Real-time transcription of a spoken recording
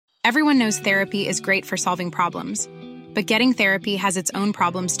Everyone knows therapy is great for solving problems, but getting therapy has its own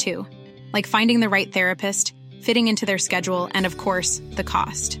problems too, like finding the right therapist, fitting into their schedule, and of course, the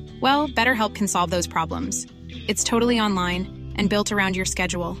cost. Well, BetterHelp can solve those problems. It's totally online and built around your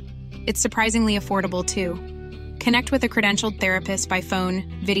schedule. It's surprisingly affordable too. Connect with a credentialed therapist by phone,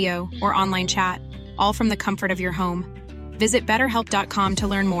 video, or online chat, all from the comfort of your home. Visit BetterHelp.com to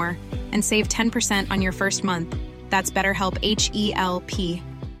learn more and save 10% on your first month. That's BetterHelp, H-E-L-P.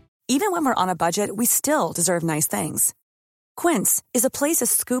 Even when we're on a budget, we still deserve nice things. Quince is a place to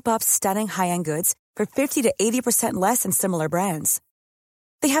scoop up stunning high-end goods for 50 to 80% less than similar brands.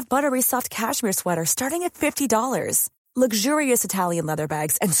 They have buttery soft cashmere sweaters starting at $50, luxurious Italian leather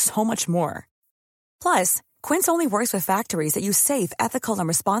bags, and so much more. Plus, Quince only works with factories that use safe, ethical, and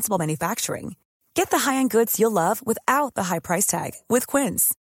responsible manufacturing. Get the high-end goods you'll love without the high price tag with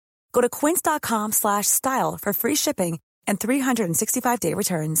Quince. Go to quince.com/style for free shipping and 365-day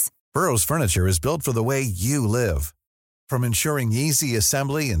returns. Burrow's furniture is built for the way you live. From ensuring easy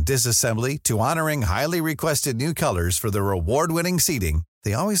assembly and disassembly to honoring highly requested new colors for their award-winning seating,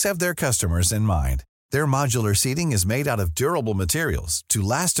 they always have their customers in mind. Their modular seating is made out of durable materials to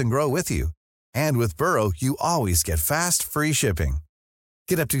last and grow with you. And with Burrow, you always get fast, free shipping.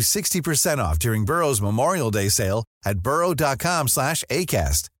 Get up to 60% off during Burrow's Memorial Day sale at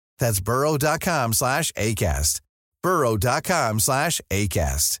burrow.com/ACAST. That's burrow.com/ACAST.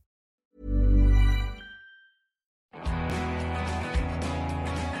 burrow.com/ACAST.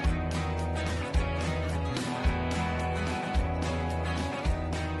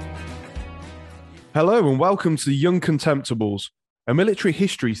 Hello and welcome to the Young Contemptibles, a military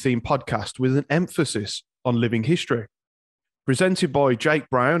history-themed podcast with an emphasis on living history. Presented by Jake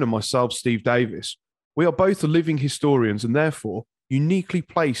Brown and myself, Steve Davis, we are both living historians and therefore uniquely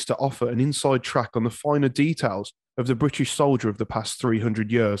placed to offer an inside track on the finer details of the British soldier of the past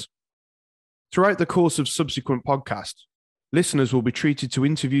 300 years. Throughout the course of subsequent podcasts, listeners will be treated to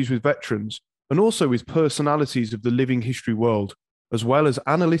interviews with veterans and also with personalities of the living history world, as well as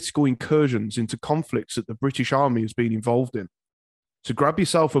analytical incursions into conflicts that the British Army has been involved in. So grab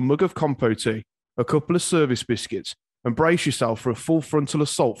yourself a mug of compo tea, a couple of service biscuits, and brace yourself for a full frontal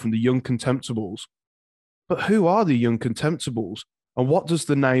assault from the Young Contemptibles. But who are the Young Contemptibles, and what does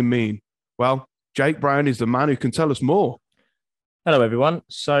the name mean? Well, Jake Brown is the man who can tell us more. Hello, everyone.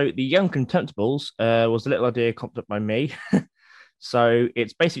 So the Young Contemptibles was a little idea concept up by me. So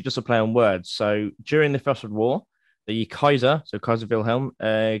it's basically just a play on words. So during the First World War, the Kaiser, so Kaiser Wilhelm,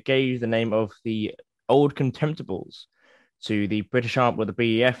 gave the name of the Old Contemptibles to the British Army, or the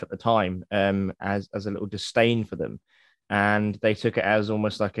BEF at the time, as a little disdain for them. And they took it as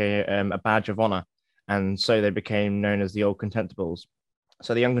almost like a badge of honor. And so they became known as the Old Contemptibles.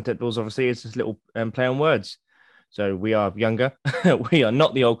 So the Young Contemptibles, obviously, is this little play on words. So we are younger. We are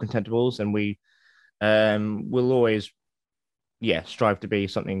not the Old Contemptibles, and we will always, strive to be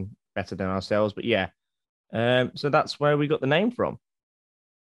something better than ourselves. But so that's where we got the name from.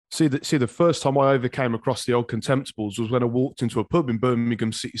 See, the first time I ever came across the Old Contemptibles was when I walked into a pub in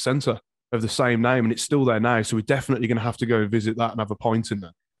Birmingham city centre of the same name, and it's still there now. So we're definitely going to have to go and visit that and have a pint in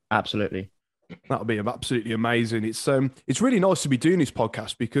there. Absolutely. That would be absolutely amazing. It's really nice to be doing this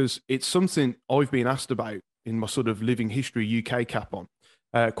podcast because it's something I've been asked about in my sort of living history UK cap on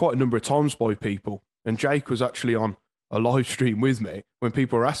quite a number of times by people. And Jake was actually on a live stream with me when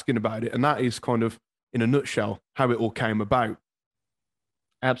people were asking about it. And that is kind of, in a nutshell, how it all came about.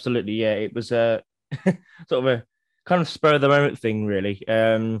 Absolutely, yeah. It was a sort of a kind of spur of the moment thing, really,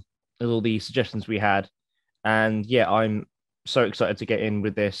 with all the suggestions we had. And I'm so excited to get in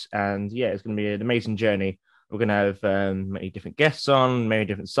with this. And it's going to be an amazing journey. We're going to have many different guests on, many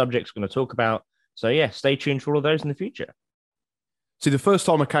different subjects we're going to talk about. So, stay tuned for all of those in the future. See, the first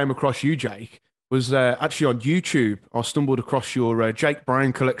time I came across you, Jake, was actually on YouTube. I stumbled across your Jake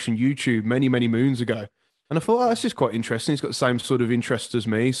Brown Collection YouTube many, many moons ago. And I thought, this is quite interesting. He's got the same sort of interests as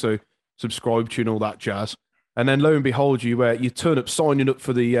me, so subscribe to you and all that jazz. And then lo and behold, you turn up signing up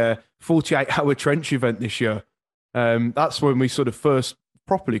for the 48-hour trench event this year. That's when we sort of first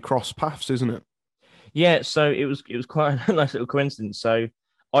properly crossed paths, isn't it? Yeah, so it was quite a nice little coincidence. So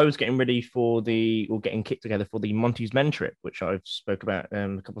I was getting ready for getting kicked together for the Monty's Men trip, which I've spoke about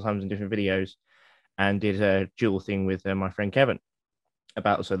a couple of times in different videos, and did a dual thing with my friend Kevin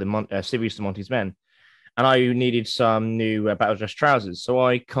about the series The Monty's Men. And I needed some new battle dress trousers. So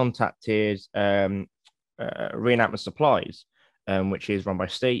I contacted Reenactment Supplies, which is run by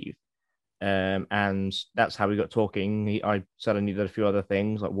Steve. And that's how we got talking. I said I needed a few other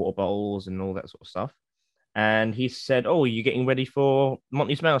things like water bottles and all that sort of stuff. And he said, "Oh, are you getting ready for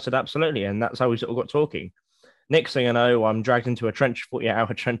Monty's Men?" I said, "Absolutely." And that's how we sort of got talking. next thing I know, I'm dragged into a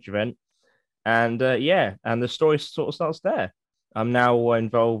 48-hour trench event. And and the story sort of starts there. I'm now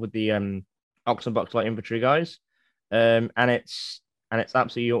involved with the Ox and Box Light Infantry guys, and it's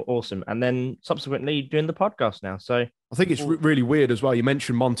absolutely awesome. And then subsequently doing the podcast now. So I think it's really weird as well. You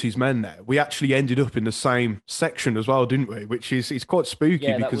mentioned Monty's Men there. We actually ended up in the same section as well, didn't we? Which is it's quite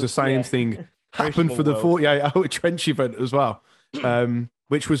spooky because the same thing happened for the 48-hour trench event as well,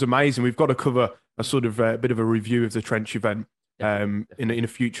 which was amazing. We've got to cover a sort of bit of a review of the trench event in a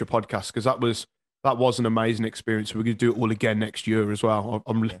future podcast because that was an amazing experience. We're going to do it all again next year as well.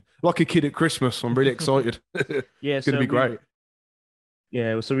 I'm like a kid at Christmas. I'm really excited. It's going to be great.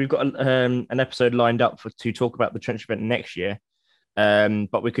 Yeah, so we've got an episode lined up to talk about the trench event next year.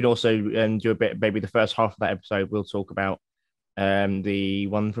 But we could also do a bit, maybe the first half of that episode, we'll talk about the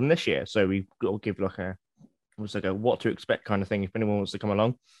one from this year. So we'll give like a what to expect kind of thing if anyone wants to come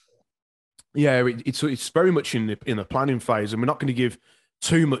along. Yeah, it's very much in the planning phase, and we're not going to give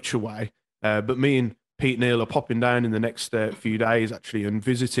too much away. But me and Pete Neal are popping down in the next few days actually and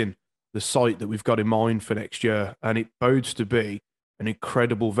visiting the site that we've got in mind for next year, and it bodes to be an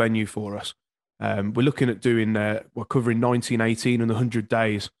incredible venue for us. We're looking at doing we're covering 1918 and the 100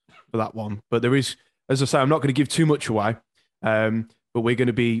 days for that one. But there is, as I say, I'm not going to give too much away. But we're going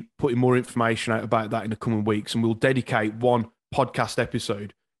to be putting more information out about that in the coming weeks, and we'll dedicate one podcast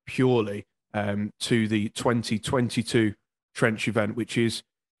episode purely to the 2022 trench event, which is,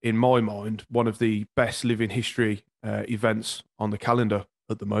 in my mind, one of the best living history events on the calendar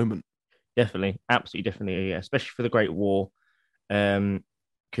at the moment. Definitely, absolutely, definitely, yeah. Especially for the Great War,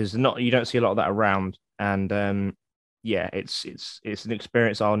 because you don't see a lot of that around, and it's an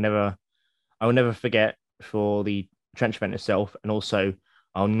experience I'll never forget for the trench event itself, and also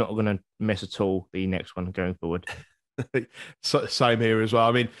I'm not going to miss at all the next one going forward. Same here as well.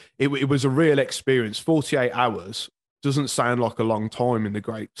 I mean, it was a real experience. 48 hours doesn't sound like a long time in the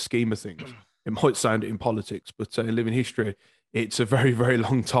great scheme of things. It might sound it in politics, but in living history, it's a very, very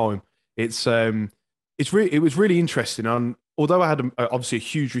long time. It was really interesting. And although I had obviously a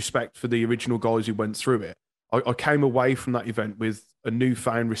huge respect for the original guys who went through it, I came away from that event with a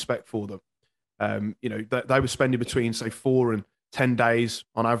newfound respect for them. They were spending between, say, 4 and 10 days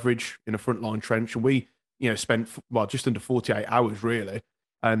on average in a frontline trench, and we, spent just under 48 hours really,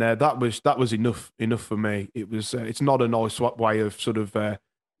 and that was enough for me. It's not a nice way of sort of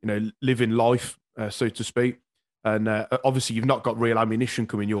living life, so to speak, and obviously you've not got real ammunition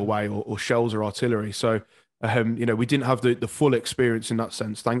coming your way or shells or artillery, so we didn't have the full experience in that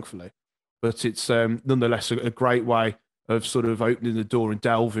sense, thankfully, but it's nonetheless a great way of sort of opening the door and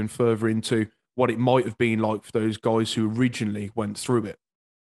delving further into what it might have been like for those guys who originally went through it.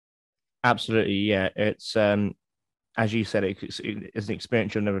 Absolutely, yeah. It's as you said, it's an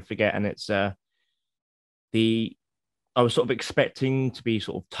experience you'll never forget, and it's I was sort of expecting to be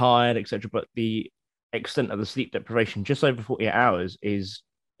sort of tired, etc., but the extent of the sleep deprivation, just over 48 hours, is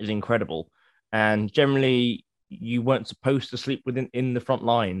incredible. And generally, you weren't supposed to sleep in the front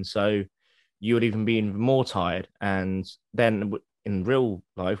line, so you would even be even more tired. And then in real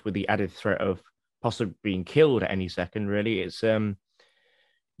life, with the added threat of possibly being killed at any second, really, it's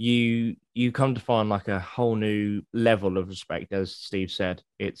you come to find like a whole new level of respect, as Steve said.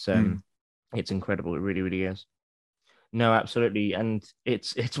 It's incredible. It really, really is. No, absolutely. And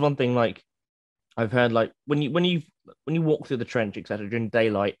it's one thing, like I've heard, like when you walk through the trench, etc., during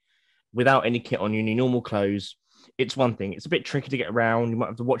daylight without any kit on you in your normal clothes, it's one thing. It's a bit tricky to get around. You might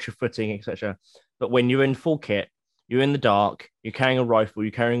have to watch your footing, etc. But when you're in full kit, you're in the dark, you're carrying a rifle,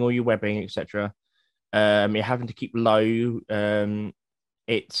 you're carrying all your webbing, etc. You're having to keep low.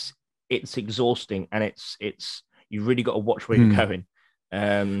 It's exhausting, and it's you really got to watch where you're going.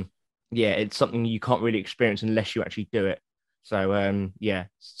 It's something you can't really experience unless you actually do it. So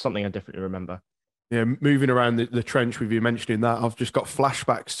something I definitely remember. Yeah, moving around the trench with you mentioning that, I've just got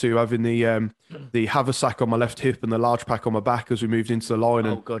flashbacks to having the haversack on my left hip and the large pack on my back as we moved into the line,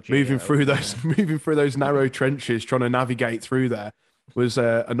 moving through those narrow trenches, trying to navigate through there was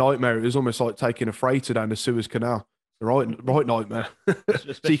a nightmare. It was almost like taking a freighter down the Suez Canal. Right nightmare.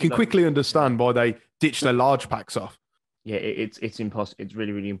 So you can quickly understand why they ditch their large packs off. Yeah, it's impossible. It's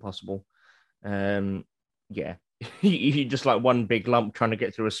really, really impossible. You just like one big lump trying to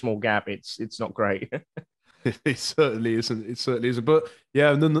get through a small gap. It's not great. It certainly isn't. It certainly isn't. But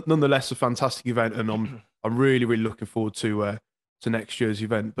yeah, nonetheless, a fantastic event, and I'm really, really looking forward to next year's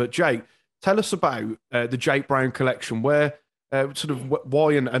event. But Jake, tell us about the Jake Brown collection. Where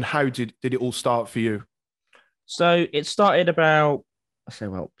why and how did it all start for you? So it started about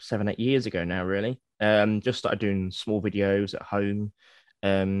 7-8 years ago now. Really, just started doing small videos at home.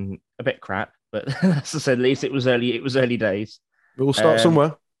 A bit crap, But as I said, at least it was early. It was early days. We'll start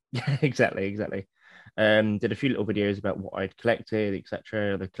somewhere. Yeah, exactly. Did a few little videos about what I'd collected,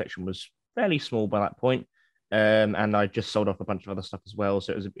 etc. The collection was fairly small by that point, and I just sold off a bunch of other stuff as well.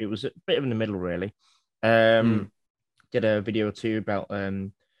 So it was a bit of in the middle, really. Did a video or two about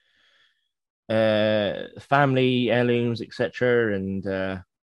family heirlooms, etc., and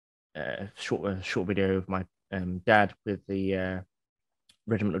short video of my dad with the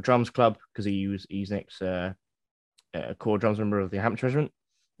Regimental Drums Club, because he's an ex core drums member of the Hampshire Regiment.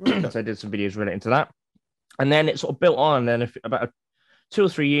 So I did some videos relating to that, and then it sort of built on. And then about 2 or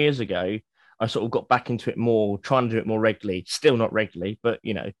 3 years ago, I sort of got back into it more, trying to do it more regularly. Still not regularly, but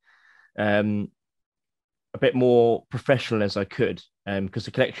a bit more professional as I could, because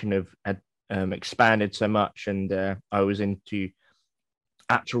the collection had expanded so much, and I was into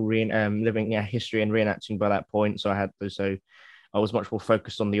actual living history and reenacting by that point. So I was much more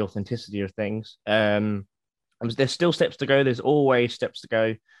focused on the authenticity of things. There's still steps to go. There's always steps to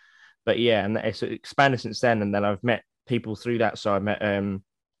go, but yeah, and it's expanded since then. And then I've met people through that. So I met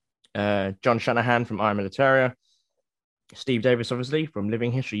John Shanahan from Iron Militaria, Steve Davis, obviously from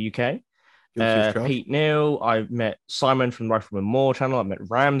Living History UK, Pete Neal. I met Simon from Rifleman Moore channel. I met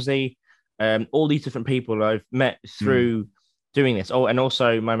Ramsey. All these different people I've met through doing this. Oh, and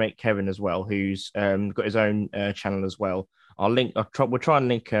also my mate Kevin as well, who's got his own channel as well. We'll try and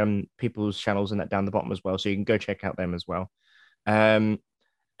link people's channels in that down the bottom as well, so you can go check out them as well. And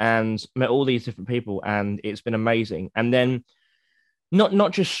met all these different people, and it's been amazing. And then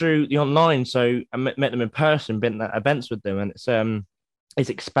not just through the online, so I met them in person, been at events with them, and it's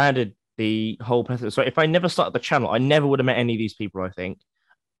expanded the whole plethora. So if I never started the channel, I never would have met any of these people. I think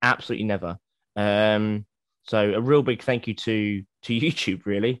absolutely never. So a real big thank you to YouTube,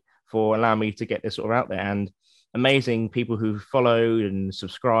 really, for allowing me to get this sort of out there, and amazing people who followed and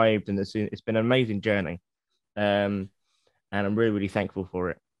subscribed, and it's been an amazing journey, and I'm really, really thankful for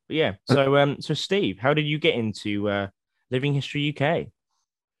it. But yeah, so Steve, how did you get into Living History UK?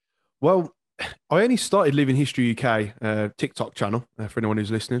 Well, I only started Living History UK TikTok channel, for anyone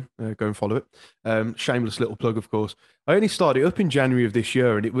who's listening. Go and follow it. Shameless little plug, of course. I only started up in January of this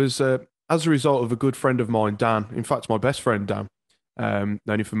year, and it was as a result of a good friend of mine, Dan. In fact, my best friend, Dan,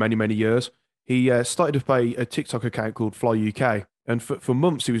 known him for many, many years. He started up a TikTok account called Fly UK. And for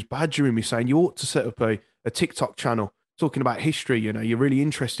months, he was badgering me, saying, you ought to set up a TikTok channel talking about history. You're really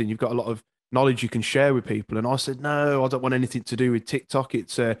interesting. You've got a lot of knowledge you can share with people. And I said, no, I don't want anything to do with TikTok.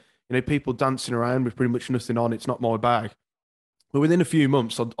 It's, people dancing around with pretty much nothing on. It's not my bag. But within a few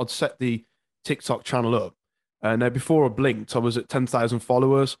months, I'd set the TikTok channel up. And before I blinked, I was at 10,000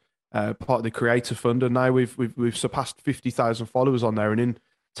 followers, part of the Creator Fund. And now we've surpassed 50,000 followers on there. And in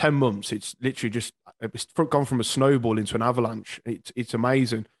 10 months, it's literally it's gone from a snowball into an avalanche. It's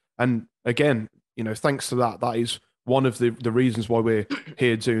amazing. And again, thanks to that is one of the reasons why we're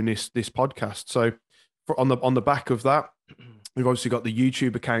here doing this podcast. So on the back of that, we've obviously got the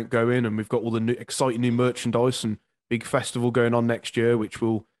YouTube account going, and we've got all the new, exciting new merchandise and big festival going on next year, which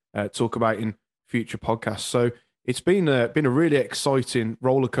we'll talk about in future podcasts. So it's been a really exciting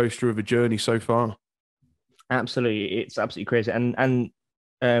roller coaster of a journey so far. Absolutely, it's absolutely crazy. And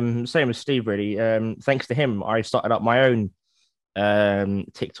same as Steve, really. Thanks to him, I started up my own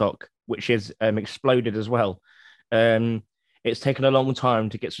TikTok, which has exploded as well. It's taken a long time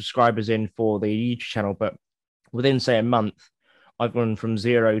to get subscribers in for the YouTube channel, but within, say, a month, I've gone from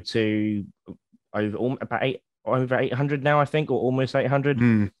 0 to about 800 now, I think, or almost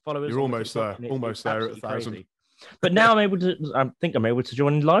 800 followers. You're almost there, almost there at 1,000. Crazy. But now I think I'm able to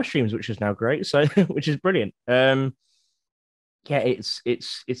join live streams, which is now great. So, which is brilliant. Yeah,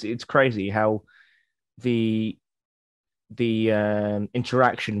 it's crazy how the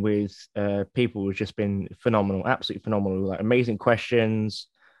interaction with people has just been phenomenal, absolutely phenomenal. Like amazing questions,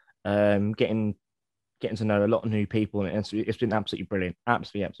 getting to know a lot of new people, and it's been absolutely brilliant,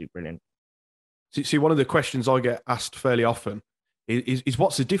 absolutely brilliant. See, one of the questions I get asked fairly often is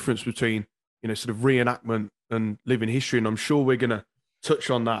what's the difference between sort of reenactment and living history, and I'm sure we're going to touch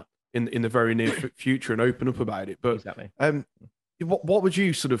on that in the very near future and open up about it. But exactly. What would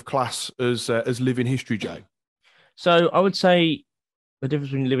you sort of class as living history, Jay? So I would say the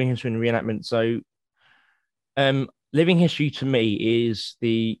difference between living history and reenactment. So, living history to me is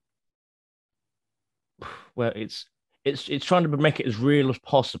it's trying to make it as real as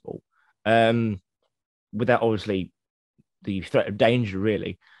possible, without obviously the threat of danger,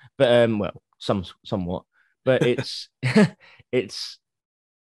 really. But somewhat. But it's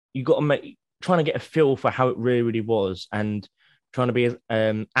you got to trying to get a feel for how it really was, and trying to be as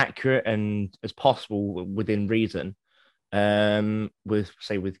accurate and as possible within reason.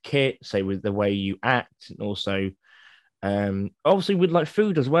 with kit, say with the way you act, and also obviously with like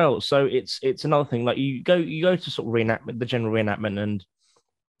food as well. So it's another thing. Like you go to sort of reenactment, the general reenactment, and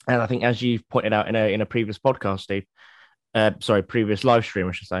I think as you've pointed out in a previous podcast, Steve, previous live stream,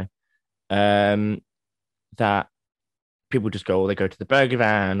 I should say, that people just go, or they go to the burger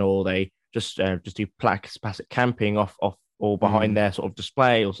van, or they just do classic camping off or behind their sort of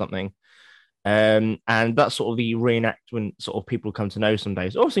display or something. And that's sort of the reenactment sort of people come to know some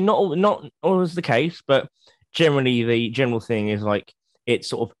days. Obviously, not always the case, but generally the general thing is like it's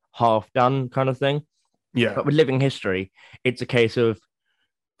sort of half done kind of thing. Yeah. But with living history, it's a case of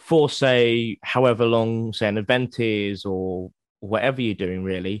for say however long say an event is or whatever you're doing,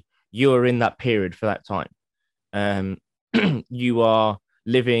 really, you are in that period for that time. You are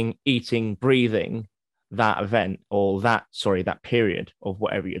living, eating, breathing that event or that period of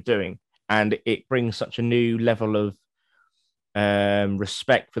whatever you're doing. And it brings such a new level of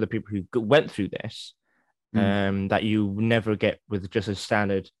respect for the people who went through this that you never get with just a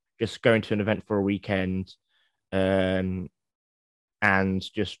standard, just going to an event for a weekend and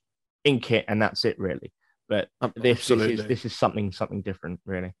just ink it and that's it, really. But this is something different,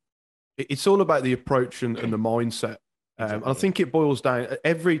 really. It's all about the approach and the mindset. Exactly. I think it boils down.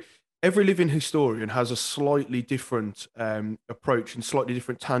 Every living historian has a slightly different approach and slightly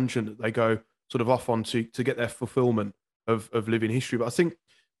different tangent that they go sort of off on to get their fulfillment of living history. But I think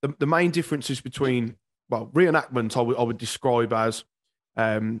the main differences between, well, reenactment, I would describe as,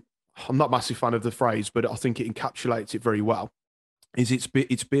 I'm not a massive fan of the phrase, but I think it encapsulates it very well, is it's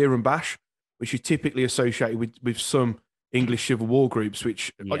beer and bash, which is typically associated with some English Civil War groups,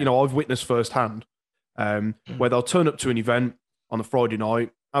 which, I've witnessed firsthand, where they'll turn up to an event on a Friday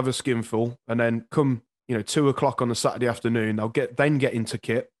night, have a skinful, and then come, 2:00 on the Saturday afternoon, they'll get into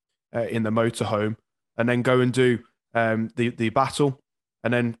kit in the motorhome, and then go and do the battle,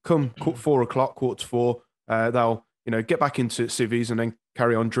 and then come 4:00, 4:45, they'll get back into civvies and then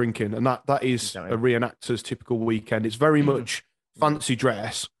carry on drinking, and that is a reenactor's typical weekend. It's very much fancy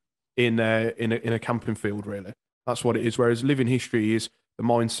dress in a camping field, really. That's what it is. Whereas living history is the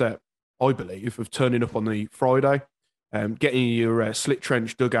mindset, I believe, of turning up on the Friday, getting your slit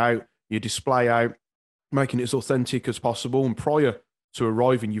trench dug out, your display out, making it as authentic as possible. And prior to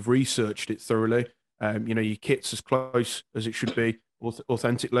arriving, you've researched it thoroughly. Your kit's as close as it should be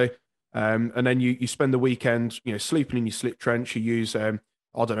authentically. And then you spend the weekend, sleeping in your slit trench. You use,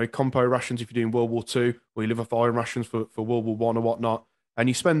 compo rations if you're doing World War II, or you live off iron rations for World War I or whatnot. And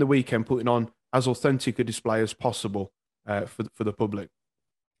you spend the weekend putting on as authentic a display as possible for the public.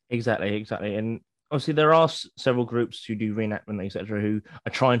 Exactly. And obviously there are several groups who do reenactment, etc., who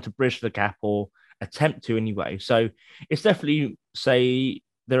are trying to bridge the gap or attempt to anyway. So it's definitely, say,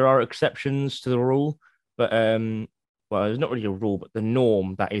 there are exceptions to the rule, but there's not really a rule, but the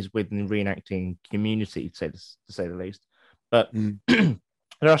norm that is within the reenacting community, to say the least. But there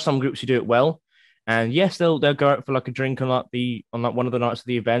are some groups who do it well. And yes, they'll go out for like a drink on one of the nights of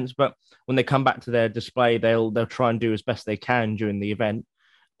the events, but when they come back to their display, they'll try and do as best they can during the event.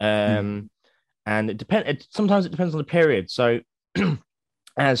 And sometimes it depends on the period. So,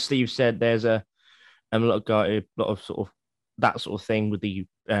 as Steve said, there's a lot of sort of that sort of thing with the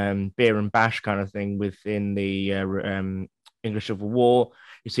beer and bash kind of thing within the English Civil War.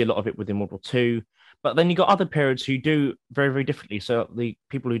 You see a lot of it within World War II. But then you got other periods who do very, very differently. So the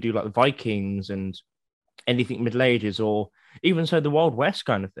people who do like the Vikings and anything Middle Ages, or even so the Wild West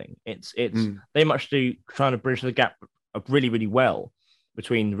kind of thing. It's they much do trying to bridge the gap really, really well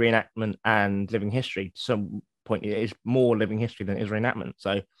between reenactment and living history. To some point, it is more living history than it is reenactment.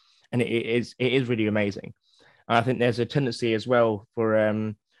 So, and it is really amazing. And I think there's a tendency as well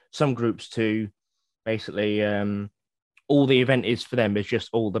for some groups to basically all the event is for them is just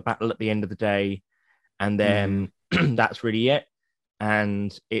all the battle at the end of the day. And then that's really it.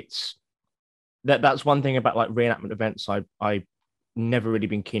 And it's that's one thing about like reenactment events I never really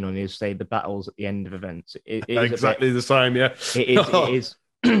been keen on, is say the battles at the end of events. It is exactly the same, yeah. It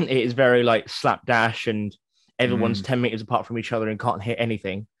is very like slapdash, and everyone's 10 meters apart from each other and can't hit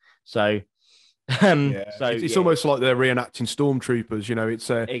anything. So it's almost like they're reenacting stormtroopers. It's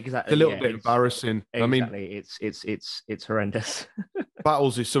a little bit embarrassing. Exactly, it's horrendous.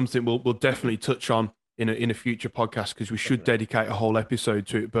 Battles is something we'll definitely touch on in a future podcast, because we should dedicate a whole episode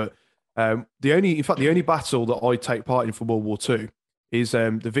to it. But the only battle that I take part in for World War II is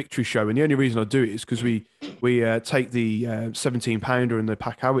the Victory Show, and the only reason I do it is because we take the 17-pounder and the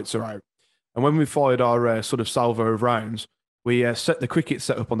pack howitzer out, and when we fired our sort of salvo of rounds, we set the cricket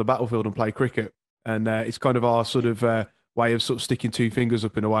set up on the battlefield and play cricket, and it's kind of our sort of way of sort of sticking two fingers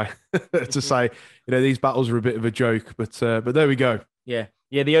up in a way to say, these battles are a bit of a joke, but there we go. Yeah.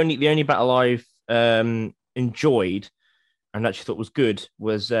 The only battle I've enjoyed and actually thought was good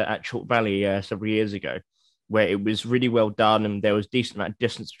was at Chalk Valley several years ago, where it was really well done and there was decent amount of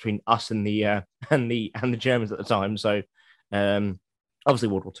distance between us and the and the Germans at the time. So obviously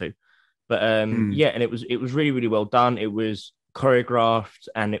World War II, but yeah, and it was really, really well done. It was choreographed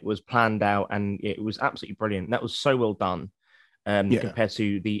and it was planned out and it was absolutely brilliant. That was so well done compared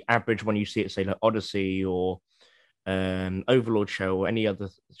to the average when you see it, say like Odyssey or Overlord show or any other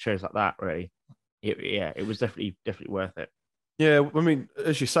shows like that. Really, it was definitely worth it. Yeah, I mean,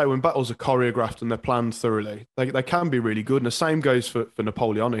 as you say, when battles are choreographed and they're planned thoroughly, they can be really good. And the same goes for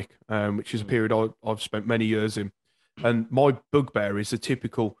Napoleonic, which is a period I've spent many years in. And my bugbear is a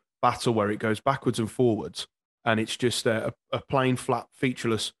typical battle where it goes backwards and forwards, and it's just a plain, flat,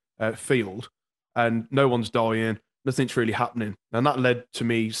 featureless field, and no one's dying, nothing's really happening. And that led to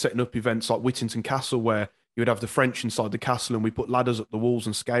me setting up events like Whittington Castle, where you would have the French inside the castle, and we put ladders up the walls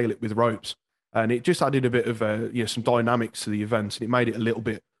and scale it with ropes. And it just added a bit of some dynamics to the event, and it made it a little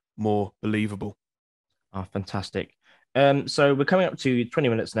bit more believable. Oh, fantastic. So we're coming up to 20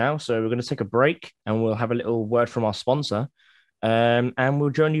 minutes now, so we're going to take a break and we'll have a little word from our sponsor, and we'll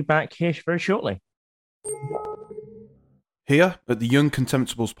join you back here very shortly. Here at the Young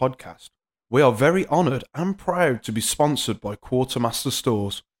Contemptibles podcast, we are very honoured and proud to be sponsored by Quartermaster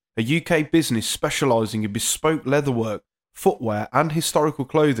Stores, a UK business specialising in bespoke leatherwork, footwear and historical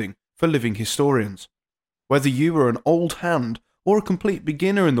clothing for living historians. Whether you are an old hand or a complete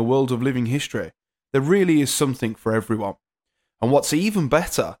beginner in the world of living history, there really is something for everyone. And what's even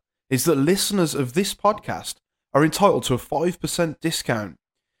better is that listeners of this podcast are entitled to a 5% discount.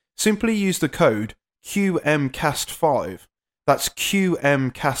 Simply use the code QMCAST5, that's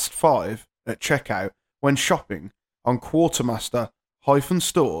QMCAST5 at checkout when shopping on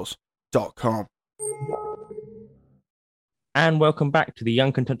quartermaster-stores.com. And welcome back to the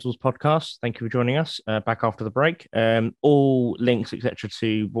Young Contemptibles podcast. Thank you for joining us back after the break. All links, etc.,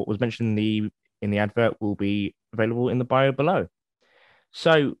 to what was mentioned in the advert will be available in the bio below.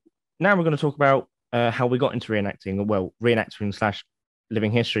 So now we're going to talk about how we got into reenacting, reenacting /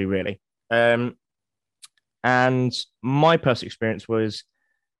 living history, really. And my personal experience was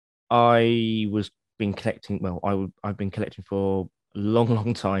I've been collecting for a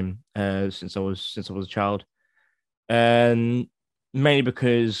long time since I was a child. Mainly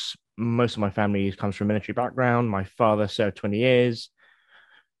because most of my family comes from a military background. My father served 20 years.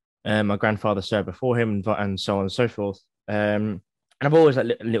 My grandfather served before him, and so on and so forth. And I've always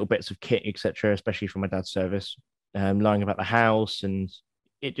had little bits of kit, etc., especially from my dad's service, lying about the house, and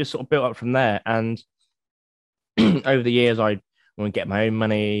it just sort of built up from there. And over the years, I want to get my own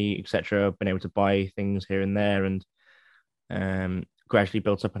money, etc., been able to buy things here and there, and gradually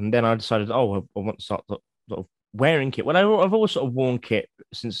built up. And then I decided, I want to start sort of wearing kit. Well, I've always sort of worn kit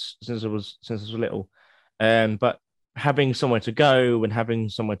since I was little, but having somewhere to go and having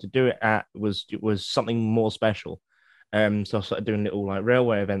somewhere to do it at was something more special. So I started doing little like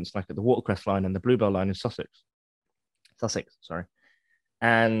railway events, like at the Watercress line and the Bluebell line in Sussex, sorry.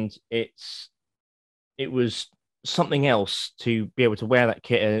 And it was something else to be able to wear that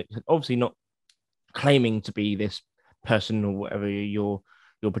kit. Obviously, not claiming to be this person or whatever you're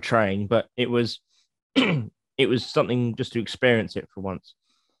portraying, but it was. It was something just to experience it for once.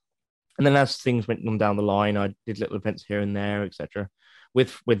 And then as things went on down the line, I did little events here and there, etc.,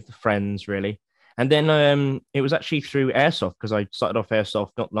 with friends, really. And then it was actually through Airsoft, because I started off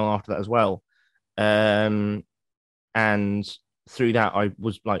Airsoft not long after that as well. And through that, I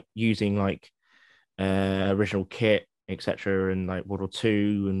was like using like original kit, etc., and like World War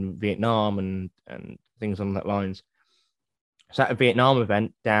II and Vietnam and things on that lines. So at a Vietnam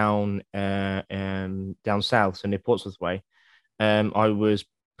event down south, so near Portsmouth way, I was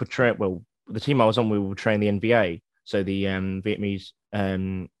portraying. Well, the team I was on, we were portraying the NVA, so the Vietnamese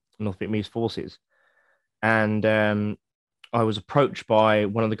North Vietnamese forces, and I was approached by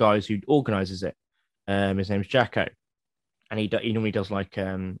one of the guys who organises it. His name's Jacko, and he normally does like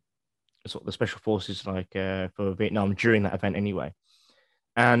sort of the special forces like for Vietnam during that event anyway,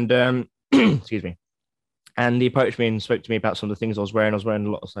 and excuse me. And he approached me and spoke to me about some of the things I was wearing. I was wearing a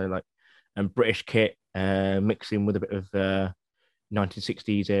lot of, say, like British kit, mixing with a bit of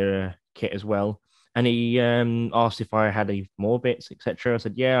 1960s era kit as well. And he asked if I had any more bits, etc. I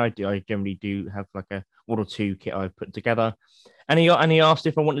said, yeah, I do. I generally do have like a one or two kit I've put together. And he asked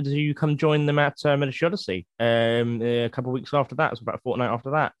if I wanted to come join them at Military Odyssey a couple of weeks after that. It was about a fortnight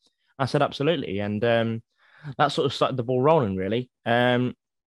after that. I said, absolutely. And that sort of started the ball rolling, really.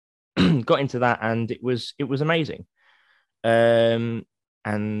 Got into that, and it was amazing. And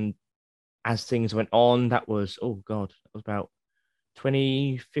as things went on, that was, oh God, that was about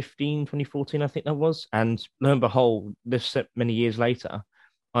 2015, 2014, I think that was. And lo and behold, this many years later,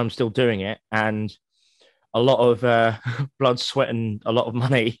 I'm still doing it. And a lot of blood, sweat, and a lot of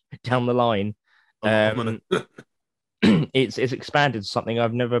money down the line. A lot of money. It's expanded to something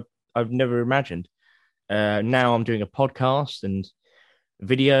I've never imagined. Now I'm doing a podcast and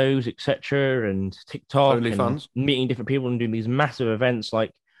videos, etc., and TikTok, and OnlyFans. meeting different people and doing these massive events.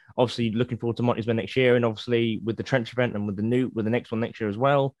 Like obviously looking forward to Monty's next year, and obviously with the trench event and with the next one next year as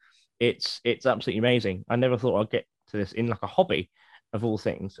well. It's absolutely amazing. I never thought I'd get to this in like a hobby of all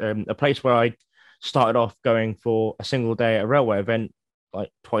things. A place where I started off going for a single day at a railway event like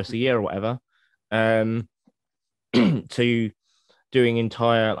twice a year or whatever, to doing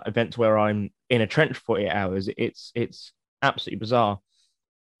entire events where I'm in a trench for 48 hours. It's absolutely bizarre.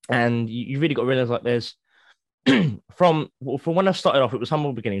 And you really got to realize like there's from when I started off, it was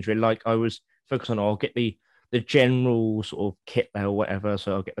humble beginnings really. Like I was focused on, I'll get the general sort of kit there or whatever.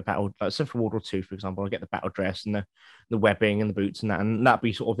 So I'll get the battle, like so for World War II, for example, I'll get the battle dress and the webbing and the boots and that'd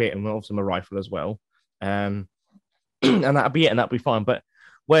be sort of it. And obviously my rifle as well. And that'd be it, and that'd be fine. But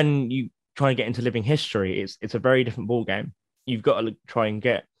when you try and get into living history, it's a very different ball game. You've got to try and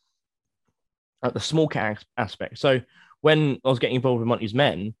get at the small cat aspect. So when I was getting involved with Monty's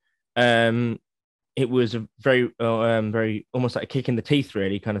Men, it was a very almost like a kick in the teeth,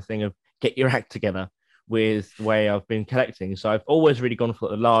 really, kind of thing of get your act together with the way I've been collecting. So I've always really gone for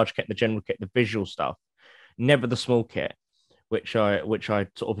the large kit, the general kit, the visual stuff, never the small kit, which I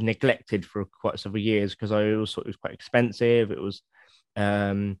sort of neglected for quite several years because I always thought it was quite expensive. It was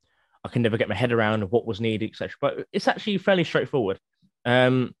I can never get my head around of what was needed, etc. But it's actually fairly straightforward.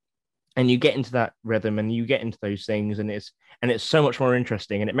 And you get into that rhythm and you get into those things, and it's so much more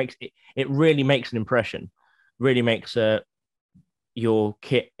interesting, and it really makes an impression, really makes your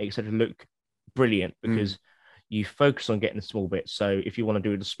kit, etc., look brilliant because you focus on getting the small bits. So if you want to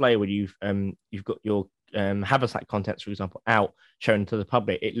do a display where you've got your haversack contents, for example, out shown to the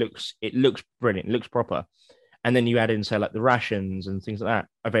public, it looks brilliant, it looks proper. And then you add in, say, like the rations and things like that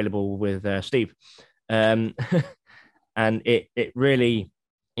available with Steve, and it really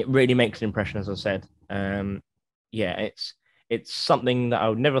makes an impression, as I said. Yeah, it's something that I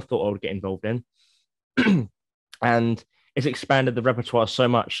would never thought I would get involved in, and it's expanded the repertoire so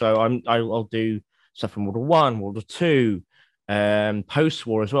much. So I'll do stuff from World War One, World War Two,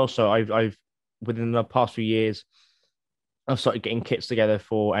 post-war as well. So I've within the past few years, I've started getting kits together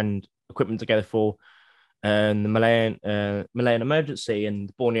for and equipment together for the Malayan emergency and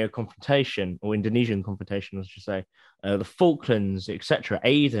the Borneo confrontation, or Indonesian confrontation, I should say, the Falklands, etc.,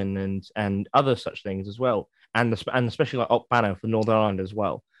 Aden and other such things as well, and especially like Op Banner for Northern Ireland as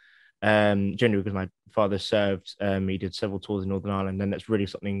well. Generally because my father served, he did several tours in Northern Ireland, and that's really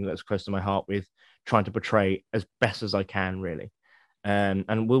something that's close to my heart with trying to portray as best as I can, really.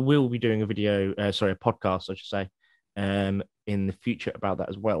 And we'll be doing a podcast, I should say, in the future about that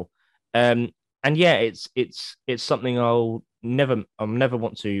as well. And yeah, it's something I'll never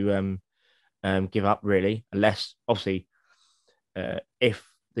want to give up, really, unless obviously if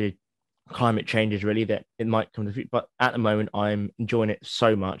the climate changes, really, that it might come to the future. But at the moment, I'm enjoying it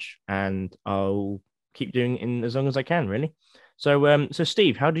so much, and I'll keep doing it in as long as I can, really. So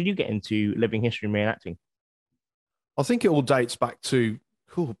Steve, how did you get into living history and reenacting? I think it all dates back to,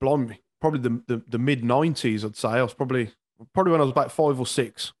 blimey, probably the mid 90s. I'd say I was probably when I was about 5 or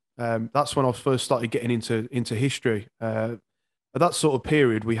 6. That's when I first started getting into history. At that sort of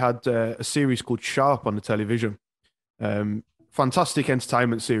period, we had a series called Sharp on the television. Fantastic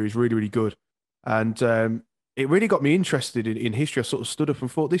entertainment series, really, really good. And it really got me interested in history. I sort of stood up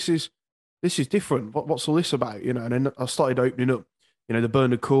and thought, this is different. What's all this about? And then I started opening up, the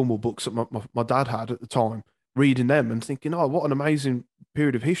Bernard Cornwell books that my dad had at the time, reading them and thinking, oh, what an amazing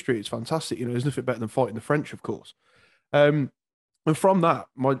period of history. It's fantastic. There's nothing better than fighting the French, of course. And from that,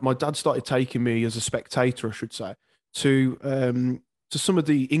 my dad started taking me as a spectator, I should say, to some of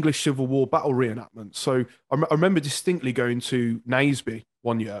the English Civil War battle reenactments. So I remember distinctly going to Naseby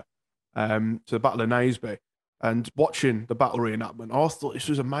one year, to the Battle of Naseby, and watching the battle reenactment. I thought this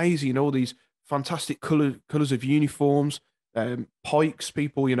was amazing. All these fantastic colours of uniforms, pikes,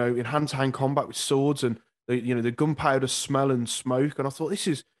 people, in hand-to-hand combat with swords, and the gunpowder smell and smoke. And I thought, this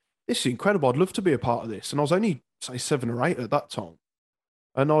is incredible. I'd love to be a part of this. And I was only, say, 7 or 8 at that time.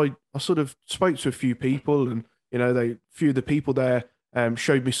 And I sort of spoke to a few people, and a few of the people there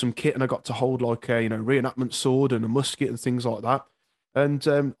showed me some kit, and I got to hold like a reenactment sword and a musket and things like that.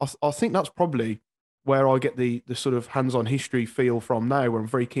 And I think that's probably where I get the sort of hands-on history feel from now, where I'm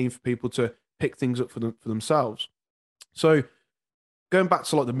very keen for people to pick things up for themselves. So going back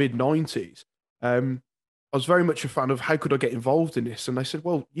to like the mid 90s, I was very much a fan of how could I get involved in this? And they said,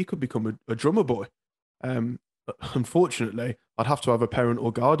 well, you could become a drummer boy. Unfortunately, I'd have to have a parent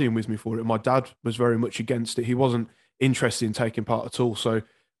or guardian with me for it. My dad was very much against it. He wasn't interested in taking part at all. So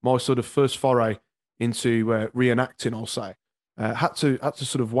my sort of first foray into reenacting, I'll say, had to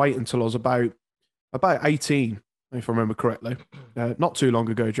sort of wait until I was about 18, if I remember correctly. Not too long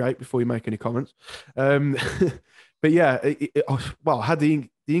ago, Jake, before you make any comments. But yeah, I had the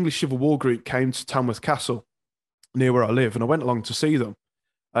English Civil War group came to Tamworth Castle near where I live, and I went along to see them.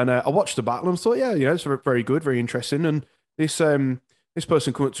 And I watched the battle and thought, yeah, it's very good, very interesting. And this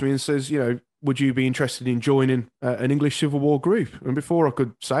person came up to me and says, would you be interested in joining an English Civil War group? And before I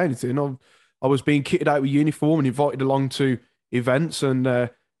could say anything, I was being kitted out with uniform and invited along to events.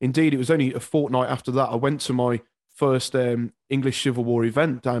 And indeed, it was only a fortnight after that I went to my first English Civil War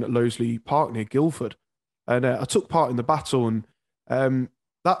event down at Loseley Park near Guildford. And I took part in the battle, and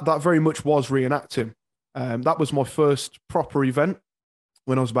that very much was reenacting. That was my first proper event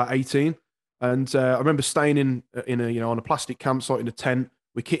when I was about 18. And I remember staying in on a plastic campsite in a tent.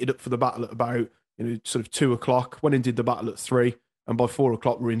 We kitted up for the battle at about, sort of 2:00, went and did the battle at 3. And by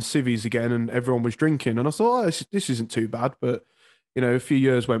 4:00, we're in civvies again and everyone was drinking. And I thought, this isn't too bad. But, a few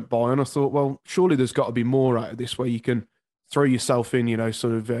years went by and I thought, well, surely there's got to be more out of this where you can throw yourself in,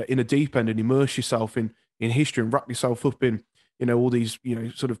 sort of in a deep end and immerse yourself in history and wrap yourself up in, all these,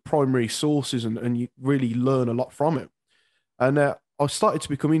 sort of primary sources and you really learn a lot from it. And I started to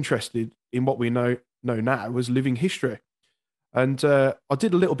become interested in what we know now as living history. And I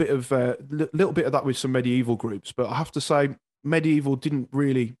did a little bit of that with some medieval groups, but I have to say medieval didn't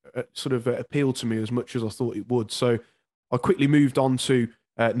really appeal to me as much as I thought it would. So I quickly moved on to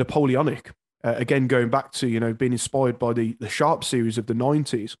Napoleonic, again going back to being inspired by the Sharp series of the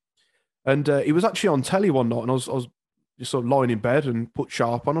 90s. And it was actually on telly one night, and I was just sort of lying in bed and put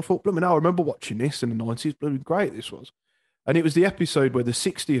Sharp on. I thought, blooming hell, I remember watching this in the 90s. Blooming great this was. And it was the episode where the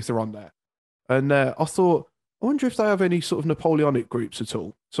 60th are on there. And I thought, I wonder if they have any sort of Napoleonic groups at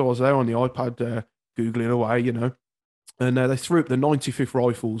all. So I was there on the iPad, Googling away, and they threw up the 95th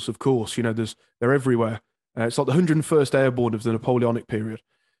Rifles, of course. They're everywhere. It's like the 101st Airborne of the Napoleonic period.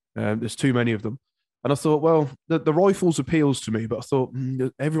 There's too many of them. And I thought, well, the Rifles appeals to me, but I thought,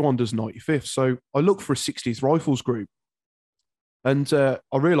 everyone does 95th. So I looked for a 60th Rifles group. And I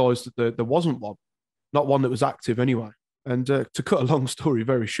realised that there wasn't one, not one that was active anyway. And to cut a long story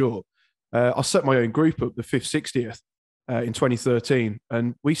very short, I set my own group up, the 5th 60th, in 2013.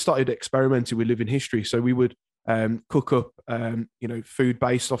 And we started experimenting with living history. So we would cook up, food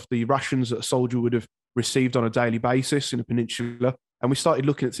based off the rations that a soldier would have received on a daily basis in the peninsula. And we started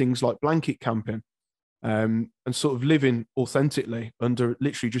looking at things like blanket camping and sort of living authentically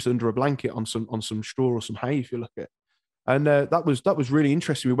literally just under a blanket on some straw or some hay, if you look at it. And that was really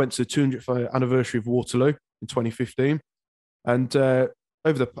interesting. We went to the 200th anniversary of Waterloo in 2015. And over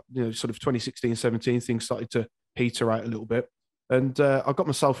the sort of 2016, 17, things started to peter out a little bit. And I got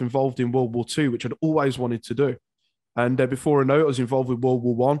myself involved in World War II, which I'd always wanted to do. And before I know it, I was involved with World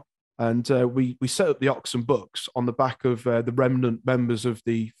War One. And we set up the Oxen Bucks on the back of the remnant members of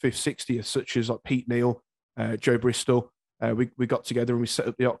the 5th 60th, such as like Pete Neal, Joe Bristol. We got together and we set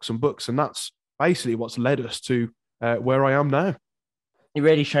up the Oxen Bucks. And that's basically what's led us to where I am now. It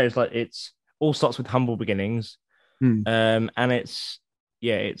really shows like it's all starts with humble beginnings. And it's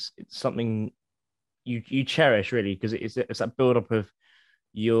something you cherish really, because it's that build up of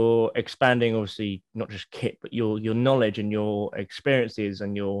your expanding, obviously not just kit, but your knowledge and your experiences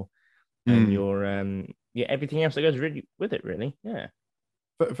and your everything else that goes really with it, really. Yeah.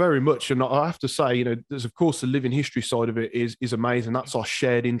 But very much. And I have to say, there's of course the living history side of it is amazing. That's our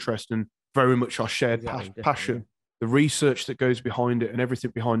shared interest and very much our shared passion. The research that goes behind it and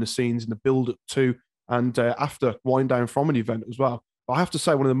everything behind the scenes and the build up to and after wind down from an event as well. But I have to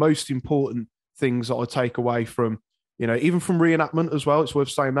say, one of the most important things that I take away from, even from reenactment as well, it's worth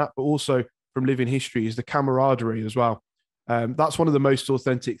saying that, but also from living history is the camaraderie as well. That's one of the most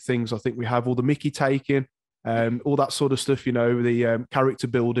authentic things I think we have. All the Mickey taking, all that sort of stuff, the character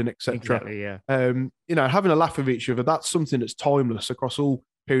building, etc. Exactly, yeah. Having a laugh with each other, that's something that's timeless across all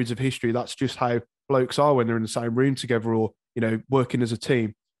periods of history. That's just how blokes are when they're in the same room together or, working as a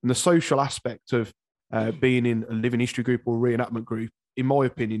team. And the social aspect of being in a living history group or reenactment group, in my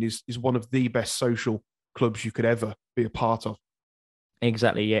opinion, is one of the best social clubs you could ever be a part of.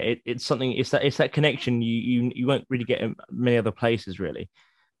 Exactly, yeah. It's something. It's that connection you won't really get in many other places, really.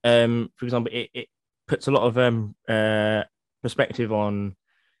 For example, it puts a lot of perspective on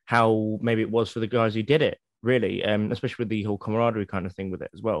how maybe it was for the guys who did it, really, especially with the whole camaraderie kind of thing with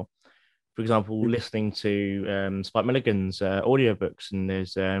it as well. for example, listening to Spike Milligan's audiobooks, and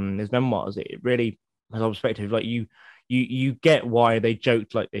there's his memoirs. It really has a perspective. Like you get why they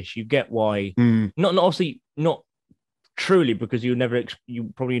joked like this. You get why not obviously not truly, because you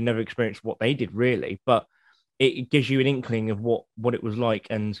probably never experienced what they did really, but it gives you an inkling of what it was like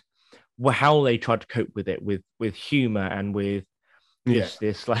and how they tried to cope with it with humor and with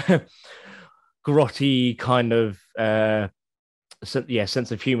this like grotty kind of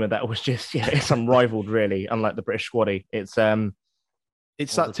sense of humor that was just it's unrivaled really, unlike the British squaddy. It's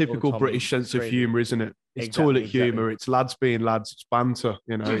that typical British sense of humor, isn't it? It's toilet humor. It's lads being lads. It's banter.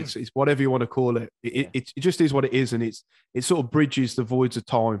 You know, it's whatever you want to call it. It just is what it is, and it sort of bridges the voids of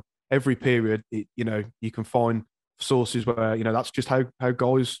time. Every period, you can find sources where that's just how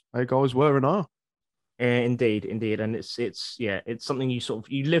guys were and are. Indeed, and it's something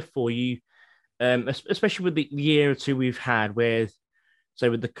you live for. You especially with the year or two we've had with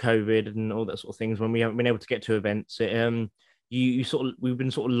the COVID and all that sort of things, when we haven't been able to get to events, we've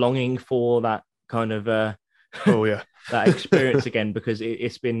been sort of longing for that kind of that experience again, because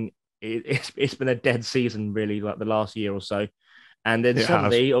it's been a dead season really, like the last year or so, and then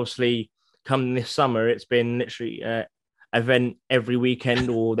suddenly obviously come this summer it's been literally event every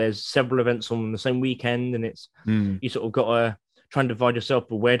weekend, or there's several events on the same weekend, and it's you sort of got to try and divide yourself,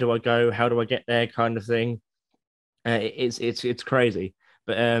 but where do I go, how do I get there, kind of thing. It's crazy,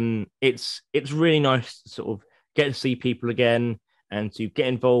 but it's really nice to sort of get to see people again and to get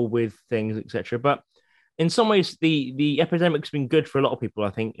involved with things, etc. But in some ways, the epidemic's been good for a lot of people,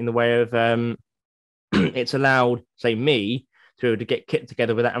 I think, in the way of it's allowed, say, me to be able to get kit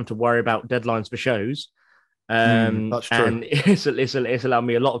together without having to worry about deadlines for shows. That's true. And it's allowed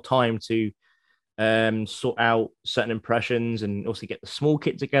me a lot of time to sort out certain impressions and also get the small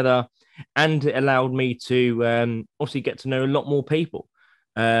kit together, and it allowed me to also get to know a lot more people.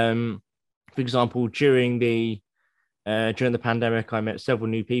 For example, during the pandemic, I met several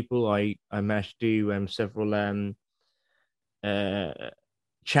new people. I managed to do several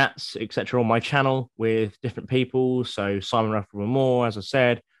chats, etc., on my channel with different people. So Simon Rufford Moore, as I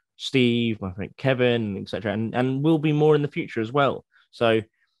said, Steve, my friend Kevin, etc., and will be more in the future as well. So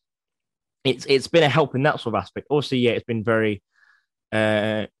it's been a help in that sort of aspect. Obviously, it's been very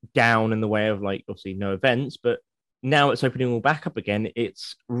down in the way of like obviously no events, but now it's opening all back up again.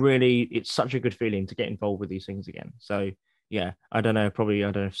 It's such a good feeling to get involved with these things again. So I don't know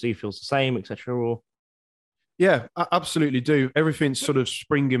if Steve feels the same, etc. Or yeah, I absolutely do. Everything's sort of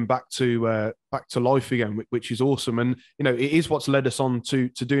springing back to life again, which is awesome. And it is what's led us on to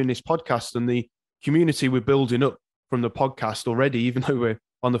doing this podcast, and the community we're building up from the podcast already. Even though we're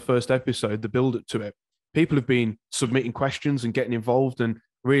on the first episode, the build up to it, people have been submitting questions and getting involved and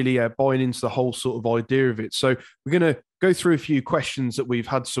really buying into the whole sort of idea of it. So we're going to go through a few questions that we've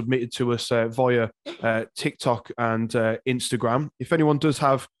had submitted to us via TikTok and Instagram. If anyone does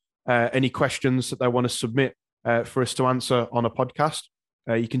have any questions that they want to submit for us to answer on a podcast,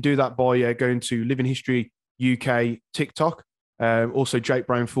 you can do that by going to Living History UK TikTok, also Jake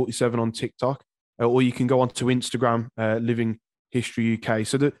Brown 47 on TikTok, or you can go on to Instagram, Living History UK.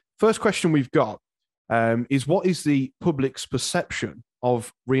 So the first question we've got is, what is the public's perception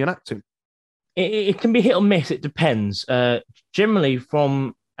of reenacting? It can be hit or miss. It depends. Generally,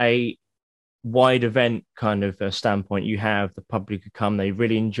 from a wide event kind of standpoint, you have the public who come, they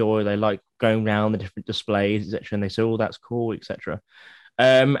really enjoy, they like going around the different displays, etc., and they say, oh, that's cool, etc.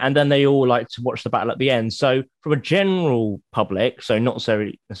 And then they all like to watch the battle at the end. So from a general public, so not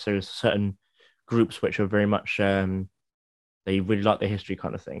necessarily certain groups which are very much they really like the history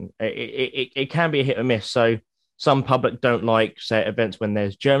kind of thing, it can be a hit or miss. So some public don't like, say, events when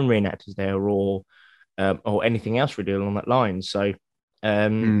there's German reenactors there, or anything else really along that line. So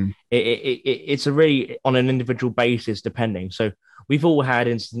it's a really on an individual basis depending. So we've all had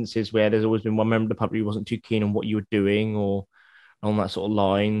instances where there's always been one member of the public who wasn't too keen on what you were doing, or on that sort of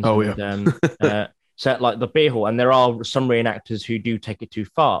lines. So like the beer hall, and there are some reenactors who do take it too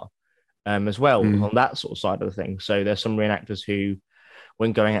far as well on that sort of side of the thing. So there's some reenactors who,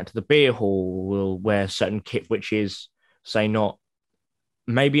 when going out to the beer hall, will wear certain kit which is, say, not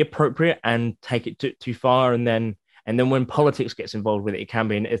maybe appropriate, and take it too far, and then when politics gets involved with it, it can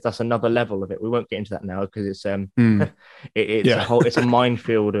be, and that's another level of it. We won't get into that now because it's it's a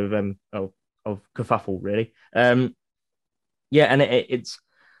minefield of kerfuffle, really. And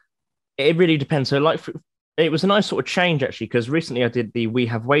it really depends. So like it was a nice sort of change actually, because recently I did the We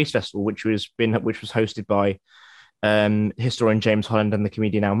Have Ways Festival, which was hosted by historian James Holland and the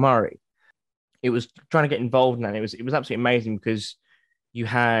comedian Al Murray. It was trying to get involved in that. It was absolutely amazing because you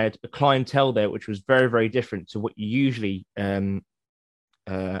had a clientele there which was very, very different to what you usually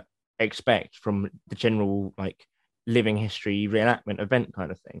expect from the general like living history reenactment event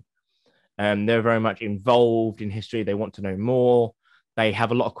kind of thing. They're very much involved in history. They want to know more. They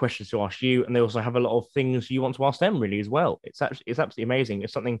have a lot of questions to ask you, and they also have a lot of things you want to ask them really as well. It's absolutely amazing.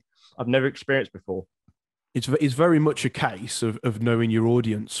 It's something I've never experienced before. It's very much a case of knowing your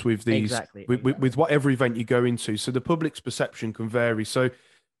audience with these, with whatever event you go into. So the public's perception can vary. So,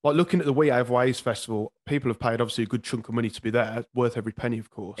 like looking at the We Have Ways Festival, people have paid obviously a good chunk of money to be there, worth every penny, of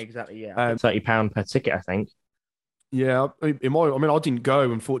course. Exactly, yeah. £30 per ticket, I think. Yeah, I didn't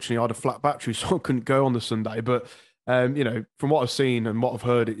go. Unfortunately, I had a flat battery, so I couldn't go on the Sunday. But from what I've seen and what I've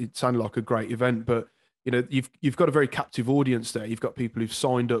heard, it sounded like a great event. But you've got a very captive audience there. You've got people who've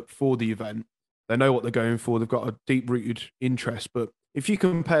signed up for the event. They know what they're going for. They've got a deep-rooted interest. But if you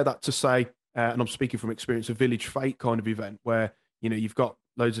compare that to, say, and I'm speaking from experience, a Village Fete kind of event where you've got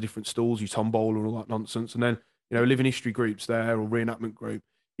loads of different stalls, you tombola and all that nonsense, and then living history groups there or reenactment group,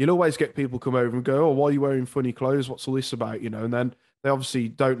 you'll always get people come over and go, "Oh, why are you wearing funny clothes? What's all this about?" And then they obviously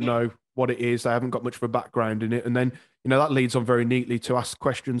don't know what it is. They haven't got much of a background in it, and then that leads on very neatly to ask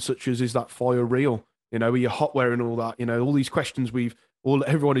questions such as, "Is that fire real? Are you hot wearing all that?" All these questions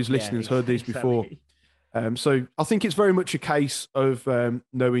everyone who's listening has heard these before. So I think it's very much a case of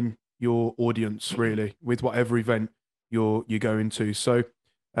knowing your audience really with whatever event you're going to. So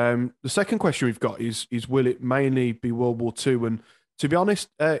the second question we've got is will it mainly be World War II? And to be honest,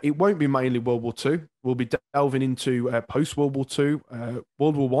 it won't be mainly World War II. We'll be delving into post-World War II,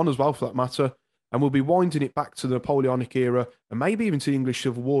 World War I as well, for that matter. And we'll be winding it back to the Napoleonic era and maybe even to the English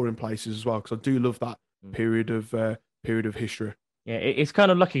Civil War in places as well, because I do love that period of history. Yeah, it's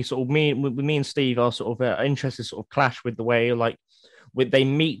kind of lucky. Sort of me and Steve are sort of interested, sort of clash with the way they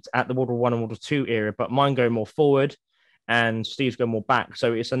meet at the World War I and World War II era, but mine go more forward, and Steve's go more back.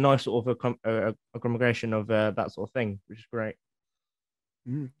 So it's a nice sort of a congregation of that sort of thing, which is great.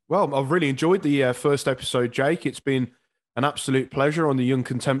 Well, I've really enjoyed the first episode, Jake. It's been an absolute pleasure on the Young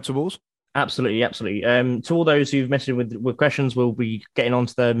Contemptibles. Absolutely. To all those who've messaged with questions, we'll be getting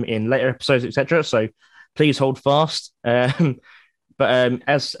onto them in later episodes, etc. So please hold fast. But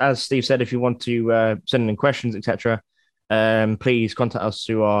as Steve said, if you want to send in questions, etc., please contact us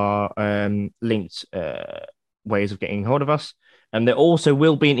through our linked ways of getting hold of us. And there also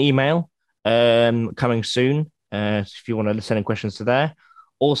will be an email coming soon if you want to send in questions to there.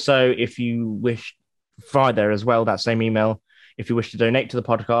 Also, if you wish, via there as well, that same email, if you wish to donate to the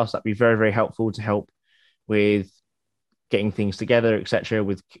podcast, that'd be very, very helpful to help with getting things together, etc.,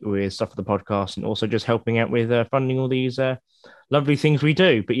 with stuff for the podcast, and also just helping out with funding all these lovely things we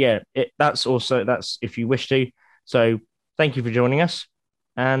do. But yeah, that's if you wish to. So thank you for joining us,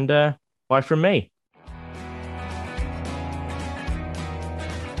 and bye from me.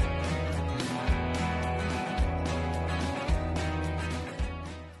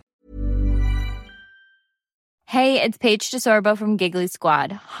 Hey, it's Paige DeSorbo from Giggly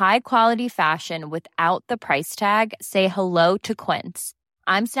Squad. High quality fashion without the price tag. Say hello to Quince.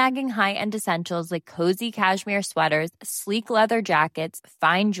 I'm snagging high-end essentials like cozy cashmere sweaters, sleek leather jackets,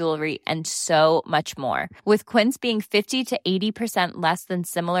 fine jewelry, and so much more. With Quince being 50 to 80% less than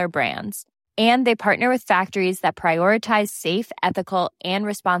similar brands. And they partner with factories that prioritize safe, ethical, and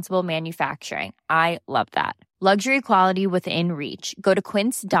responsible manufacturing. I love that. Luxury quality within reach. Go to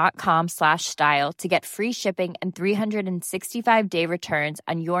quince.com/style to get free shipping and 365-day returns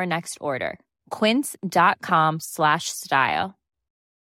on your next order. Quince.com/style.